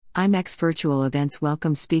IMEX Virtual Events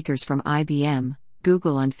welcomes speakers from IBM,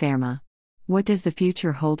 Google and Pharma. What does the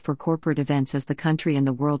future hold for corporate events as the country and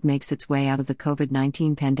the world makes its way out of the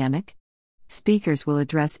COVID-19 pandemic? Speakers will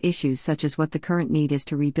address issues such as what the current need is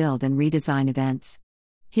to rebuild and redesign events.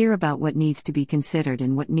 Hear about what needs to be considered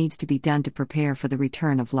and what needs to be done to prepare for the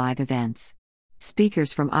return of live events.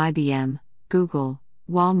 Speakers from IBM, Google,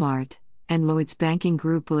 Walmart, and Lloyds Banking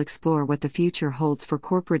Group will explore what the future holds for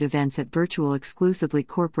corporate events at Virtual Exclusively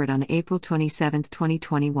Corporate on April 27,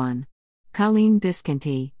 2021. Colleen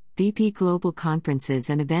Bisconti, VP Global Conferences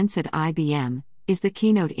and Events at IBM, is the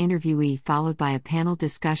keynote interviewee, followed by a panel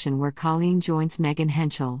discussion where Colleen joins Megan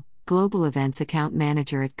Henschel, Global Events Account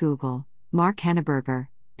Manager at Google, Mark Henneberger,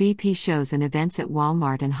 VP Shows and Events at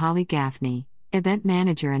Walmart, and Holly Gaffney, Event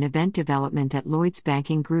Manager and Event Development at Lloyds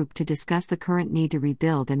Banking Group, to discuss the current need to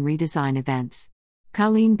rebuild and redesign events.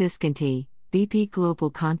 Colleen Bisconti, VP Global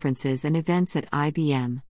Conferences and Events at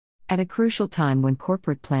IBM. At a crucial time when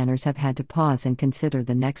corporate planners have had to pause and consider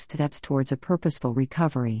the next steps towards a purposeful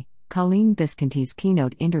recovery, Colleen Bisconti's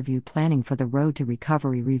keynote interview, Planning for the Road to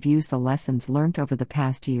Recovery, reviews the lessons learned over the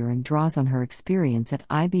past year and draws on her experience at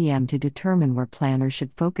IBM to determine where planners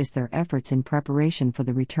should focus their efforts in preparation for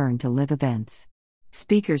the return to live events.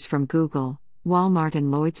 Speakers from Google, Walmart and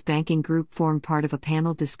Lloyds Banking Group form part of a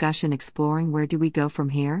panel discussion exploring where do we go from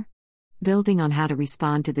here? Building on how to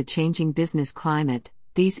respond to the changing business climate,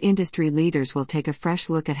 these industry leaders will take a fresh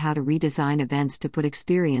look at how to redesign events to put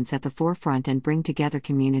experience at the forefront and bring together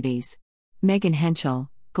communities. Megan Henschel,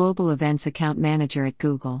 Global Events Account Manager at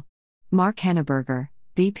Google. Mark Henneberger,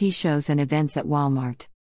 VP Shows and Events at Walmart.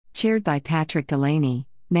 Chaired by Patrick Delaney,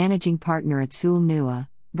 Managing Partner at Sul Nua,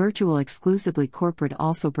 Virtual Exclusively Corporate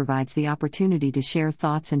also provides the opportunity to share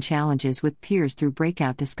thoughts and challenges with peers through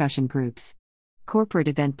breakout discussion groups. Corporate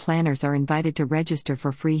event planners are invited to register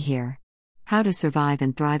for free here. How to Survive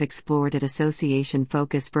and Thrive explored at Association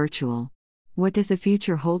Focus Virtual. What does the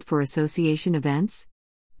future hold for association events?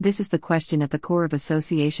 This is the question at the core of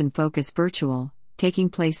Association Focus Virtual, taking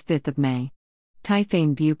place 5th of May.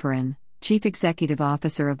 Tayfane Buparan, Chief Executive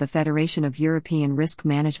Officer of the Federation of European Risk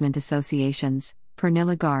Management Associations,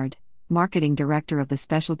 Pernilla Gard, Marketing Director of the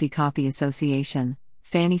Specialty Coffee Association,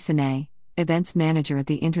 Fanny Sine, Events Manager at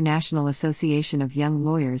the International Association of Young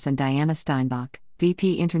Lawyers, and Diana Steinbach,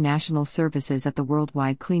 VP International Services at the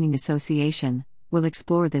Worldwide Cleaning Association, will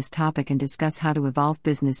explore this topic and discuss how to evolve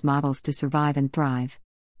business models to survive and thrive.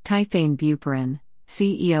 Tayfane Buparan,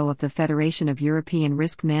 CEO of the Federation of European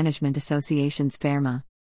Risk Management Associations (Pharma).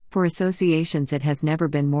 For associations, it has never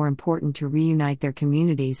been more important to reunite their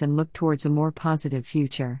communities and look towards a more positive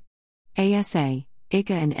future. ASA,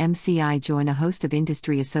 ICA and MCI join a host of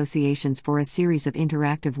industry associations for a series of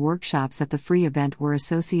interactive workshops at the free event where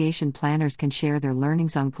association planners can share their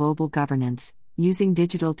learnings on global governance, using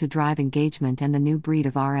digital to drive engagement, and the new breed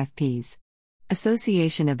of RFPs.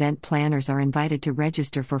 Association event planners are invited to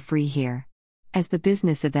register for free here. As the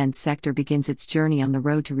business events sector begins its journey on the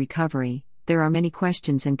road to recovery, there are many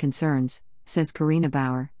questions and concerns, says Karina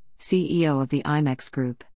Bauer, CEO of the IMEX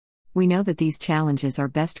Group. We know that these challenges are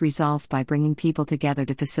best resolved by bringing people together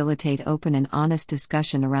to facilitate open and honest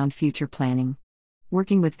discussion around future planning.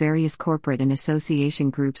 Working with various corporate and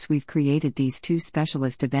association groups, we've created these two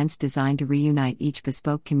specialist events designed to reunite each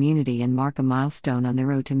bespoke community and mark a milestone on the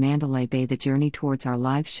road to Mandalay Bay, the journey towards our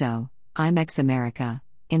live show, IMEX America,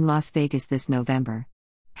 in Las Vegas this November.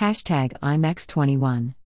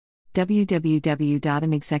 #IMEX21.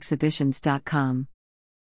 www.imexexhibitions.com.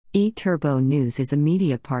 eTurbo News is a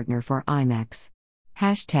media partner for IMEX.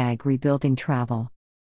 #Rebuilding Travel.